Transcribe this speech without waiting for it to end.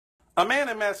A man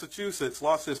in Massachusetts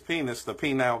lost his penis to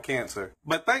penile cancer,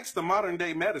 but thanks to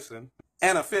modern-day medicine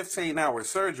and a 15-hour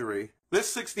surgery,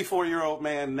 this 64-year-old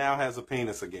man now has a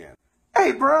penis again.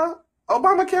 Hey, bro,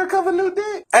 Obamacare cover new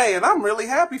dick? Hey, and I'm really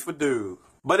happy for dude.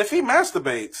 But if he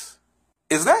masturbates,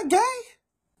 is that gay?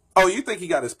 Oh, you think he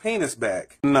got his penis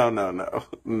back? No.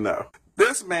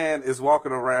 This man is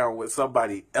walking around with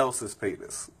somebody else's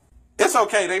penis. It's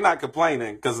okay, they not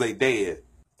complaining because they dead.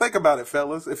 Think about it,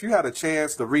 fellas. If you had a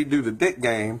chance to redo the dick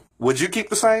game, would you keep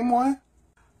the same one?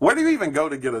 Where do you even go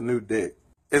to get a new dick?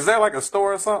 Is there like a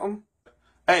store or something?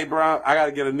 Hey, bro, I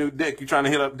gotta get a new dick. You trying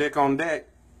to hit up dick on deck?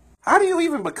 How do you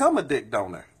even become a dick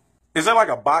donor? Is there like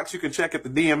a box you can check at the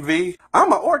DMV?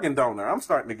 I'm an organ donor. I'm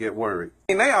starting to get worried.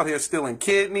 And they out here stealing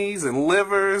kidneys and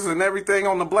livers and everything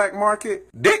on the black market.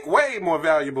 Dick way more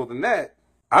valuable than that.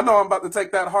 I know I'm about to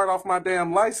take that heart off my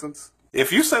damn license.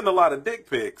 If you send a lot of dick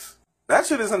pics, that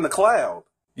shit is in the cloud.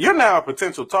 You're now a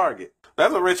potential target.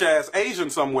 There's a rich-ass Asian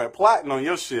somewhere plotting on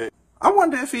your shit. I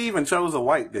wonder if he even chose a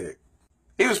white dick.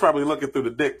 He was probably looking through the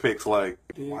dick pics like,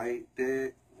 white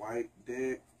dick, white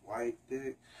dick, white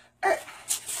dick. Hey,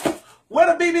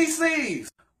 where the BBCs?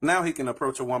 Now he can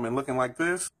approach a woman looking like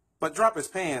this, but drop his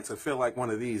pants and feel like one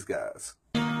of these guys.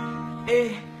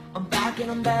 Hey, I'm back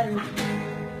and I'm better.